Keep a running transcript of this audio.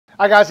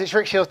Hi guys, it's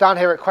Rick Shiels down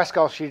here at Quest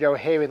Golf Studio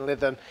here in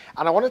Lytham,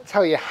 and I want to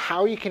tell you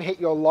how you can hit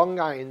your long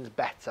irons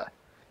better.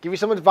 Give you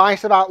some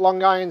advice about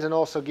long irons and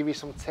also give you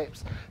some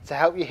tips to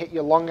help you hit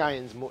your long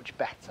irons much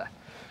better.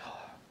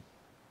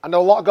 I know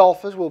a lot of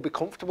golfers will be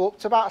comfortable up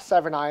to about a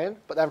 7 iron,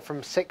 but then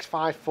from 6,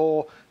 5,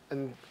 4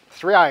 and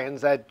 3 irons,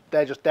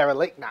 they're just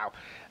derelict now.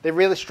 They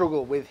really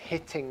struggle with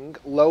hitting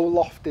low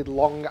lofted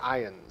long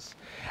irons.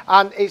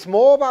 And it's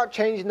more about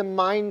changing the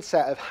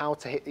mindset of how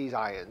to hit these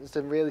irons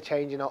than really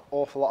changing an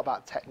awful lot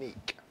about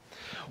technique.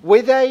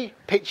 With a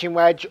pitching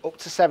wedge up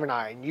to 7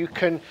 iron, you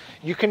can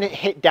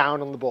hit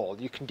down on the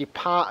ball. You can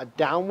depart a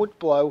downward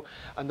blow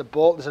and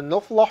there's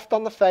enough loft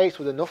on the face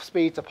with enough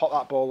speed to pop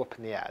that ball up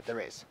in the air. There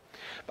is.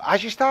 But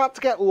as you start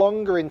to get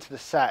longer into the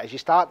set, as you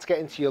start to get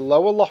into your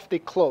lower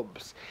lofted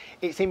clubs,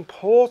 it's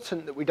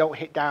important that we don't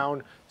hit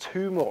down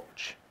too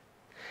much.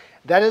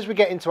 Then as we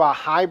get into our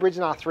hybrids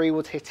and our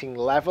 3-wood, hitting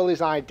level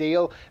is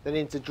ideal, then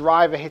into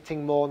driver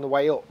hitting more on the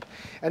way up.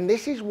 And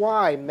this is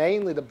why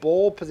mainly the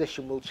ball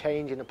position will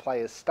change in a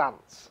player's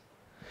stance.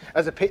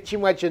 As a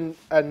pitching wedge and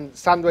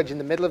sand wedge in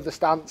the middle of the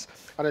stance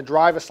and a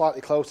driver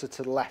slightly closer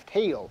to the left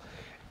heel,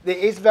 it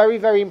is very,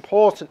 very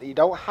important that you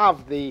don't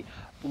have the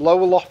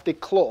lower lofted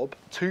club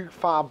too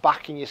far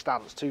back in your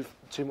stance, too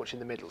much in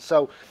the middle.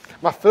 So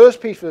my first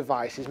piece of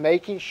advice is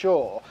making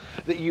sure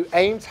that you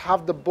aim to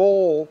have the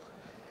ball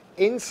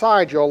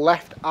inside your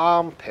left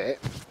armpit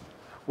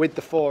with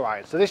the 4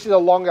 iron. So this is a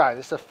long iron,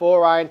 this is a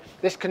 4 iron.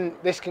 This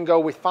can go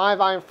with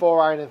 5 iron,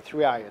 4 iron and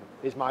 3 iron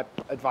is my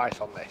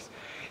advice on this.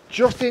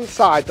 Just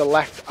inside the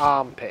left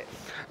armpit.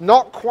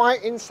 Not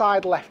quite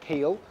inside left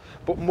heel,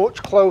 but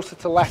much closer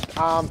to left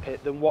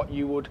armpit than what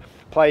you would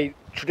play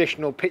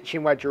traditional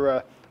pitching wedge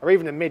or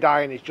even a mid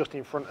iron is just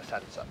in front of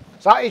centre.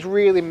 So that is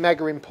really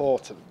mega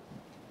important.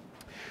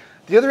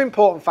 The other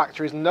important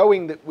factor is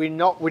knowing that we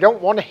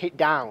don't want to hit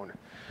down.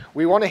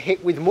 We want to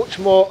hit with much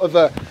more of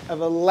a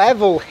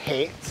level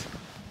hit,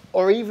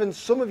 or even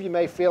some of you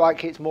may feel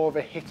like it's more of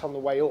a hit on the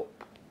way up.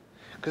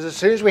 Because as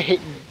soon as we hit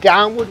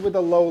downward with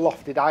a low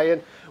lofted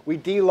iron, we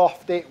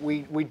de-loft it,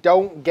 we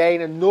don't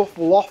gain enough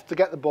loft to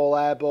get the ball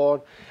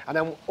airborne, and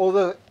then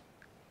other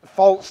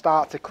faults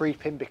start to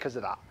creep in because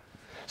of that.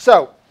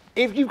 So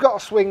if you've got a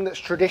swing that's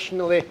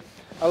traditionally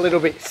a little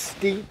bit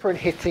steeper and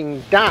hitting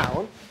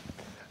down,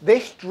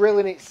 this drill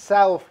in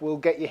itself will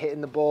get you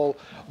hitting the ball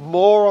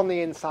more on the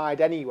inside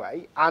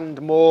anyway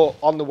and more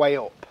on the way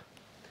up.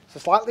 It's a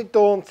slightly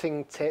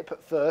daunting tip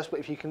at first, but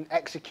if you can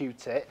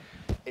execute it,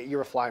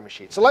 you're a flying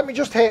machine. So let me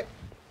just I'm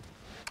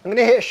going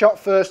to hit a shot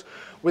first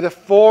with a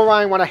 4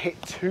 iron when I hit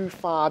too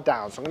far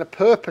down. So I'm going to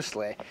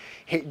purposely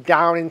hit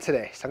down into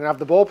this. I'm going to have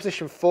the ball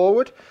position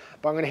forward,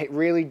 but I'm going to hit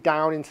really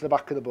down into the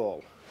back of the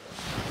ball.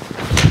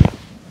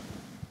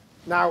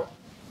 Now,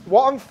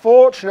 what I'm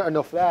fortunate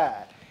enough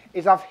there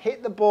is I've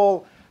hit the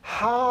ball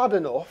hard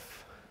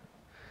enough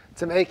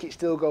to make it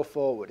still go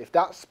forward. If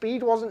that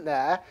speed wasn't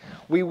there,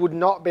 we would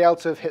not be able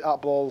to have hit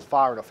that ball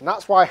far enough. And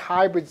that's why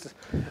hybrids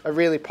are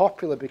really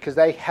popular, because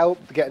they help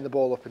getting the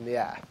ball up in the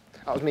air.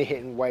 That was me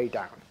hitting way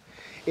down.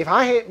 If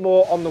I hit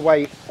more on the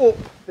way up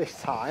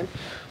this time,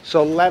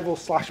 so level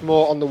 /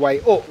 more on the way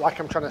up, like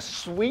I'm trying to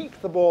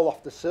sweep the ball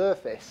off the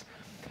surface,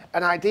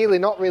 and ideally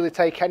not really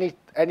take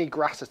any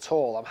grass at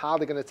all, I'm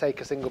hardly going to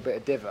take a single bit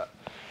of divot,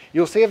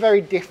 you'll see a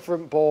very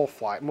different ball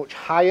flight, much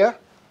higher.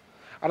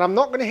 And I'm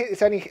not going to hit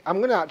this I'm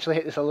going to actually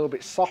hit this a little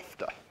bit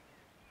softer.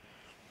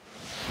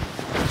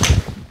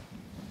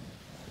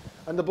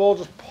 And the ball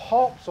just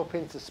pops up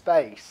into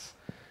space.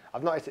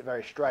 I've not hit it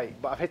very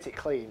straight, but I've hit it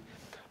clean.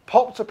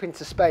 Popped up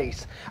into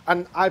space,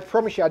 and I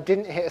promise you I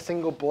didn't hit a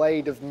single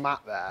blade of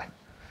mat there.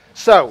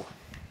 So,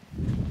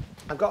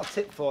 I've got a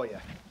tip for you.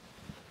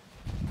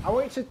 I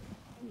want you to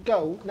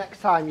go, next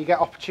time you get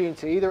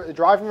opportunity, either at the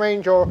driving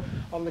range or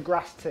on the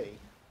grass tee,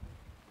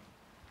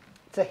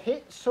 to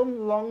hit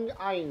some long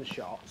iron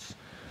shots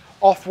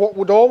off what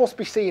would almost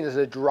be seen as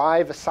a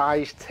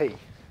driver-sized tee.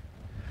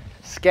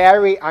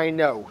 Scary, I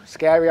know,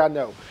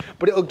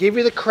 but it'll give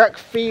you the correct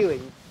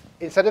feeling.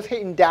 Instead of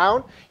hitting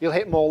down, you'll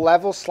hit more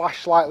level /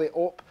 slightly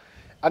up,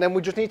 and then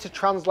we just need to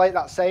translate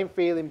that same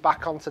feeling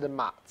back onto the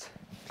mat.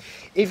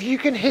 If you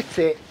can hit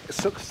it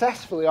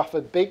successfully off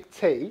a big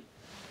tee,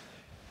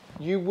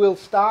 you will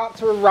start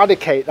to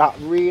eradicate that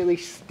really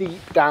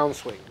steep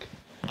downswing.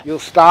 You'll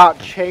start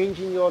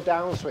changing your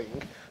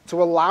downswing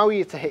to allow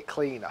you to hit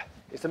cleaner.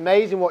 It's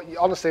amazing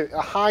honestly,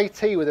 a high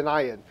tee with an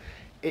iron,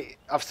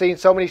 I've seen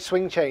so many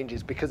swing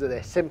changes because of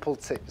this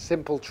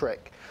simple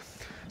trick.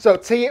 So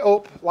tee it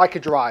up like a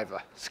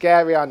driver.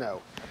 Scary, I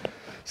know.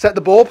 Set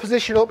the ball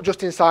position up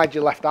just inside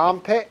your left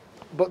armpit,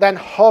 but then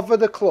hover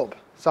the club.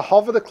 So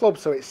hover the club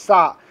so it's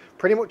sat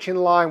pretty much in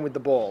line with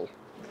the ball.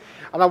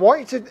 And I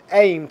want you to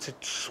aim to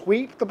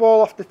sweep the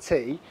ball off the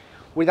tee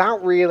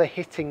without really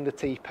hitting the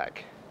tee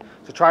peg.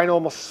 So try and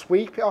almost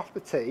sweep it off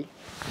the tee,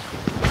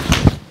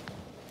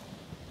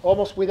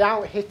 almost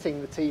without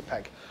hitting the tee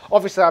peg.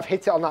 Obviously I've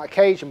hit it on that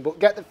occasion, but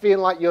get the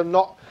feeling like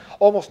you're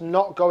almost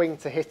not going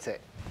to hit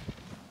it.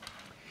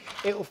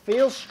 It'll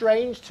feel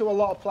strange to a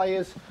lot of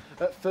players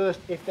at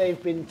first if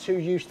they've been too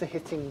used to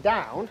hitting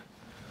down,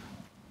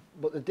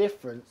 but the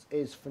difference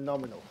is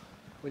phenomenal.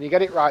 When you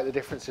get it right, the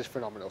difference is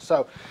phenomenal.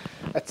 So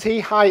a tee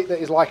height that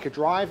is like a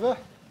driver.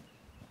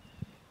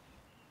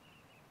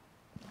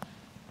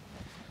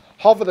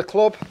 Hover the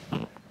club,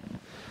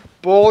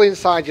 ball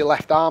inside your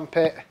left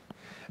armpit,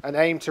 and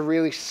aim to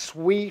really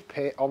sweep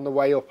it on the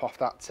way up off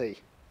that tee.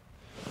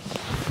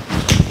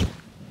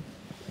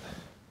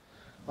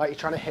 Like you're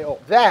trying to hit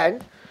up.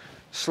 Then,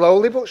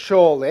 slowly but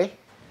surely,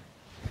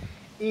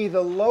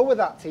 either lower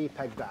that tee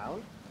peg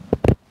down.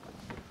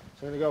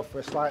 So I'm going to go for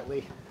a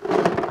slightly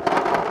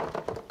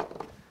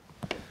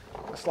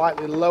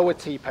lower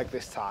tee peg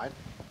this time.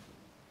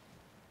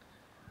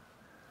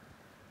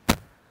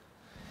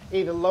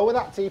 Either lower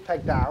that tee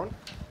peg down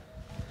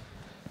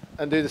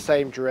and do the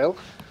same drill,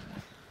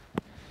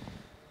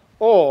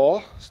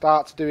 or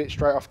start to do it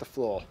straight off the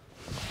floor.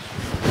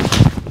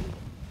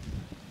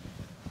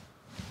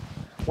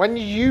 When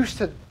you're used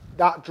to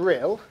that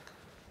drill,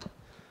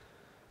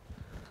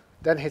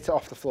 then hit it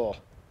off the floor.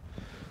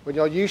 When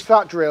you're used to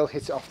that drill,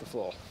 hit it off the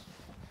floor.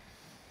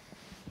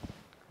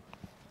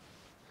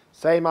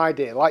 Same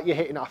idea, like you're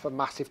hitting off a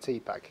massive tee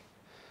peg.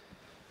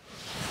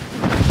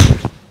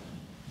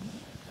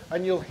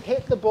 And you'll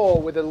hit the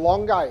ball with a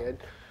long iron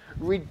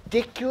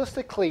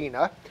ridiculously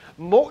cleaner,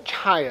 much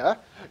higher.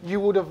 You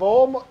would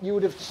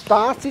have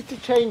started to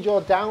change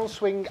your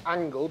downswing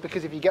angle,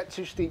 because if you get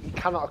too steep, you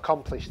cannot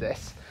accomplish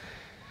this.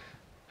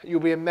 You'll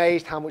be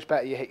amazed how much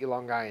better you hit your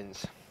long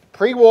irons.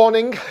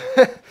 Pre-warning,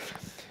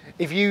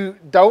 if you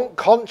don't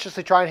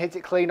consciously try and hit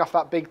it clean off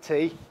that big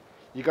tee,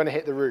 you're going to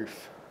hit the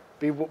roof.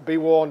 Be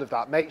warned of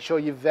that. Make sure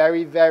you're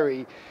very,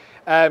 very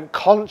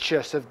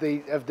conscious of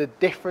the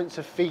difference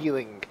of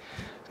feeling.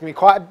 It's going to be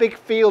quite a big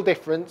feel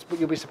difference, but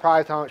you'll be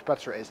surprised how much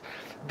better it is.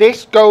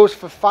 This goes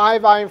for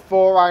 5-iron,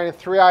 4-iron,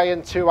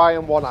 3-iron,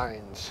 2-iron,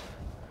 1-irons.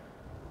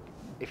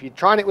 If you're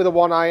trying it with a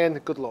 1-iron,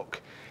 good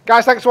luck.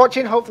 Guys, thanks for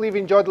watching. Hopefully you've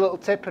enjoyed the little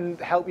tip and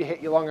help you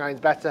hit your long irons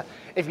better.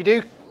 If you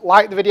do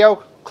like the video,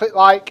 click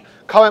like,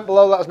 comment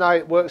below, let us know how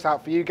it works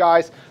out for you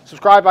guys.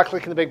 Subscribe by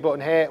clicking the big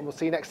button here, and we'll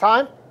see you next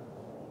time,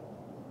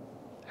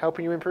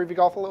 helping you improve your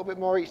golf a little bit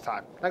more each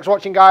time. Thanks for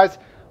watching, guys.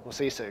 We'll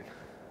see you soon.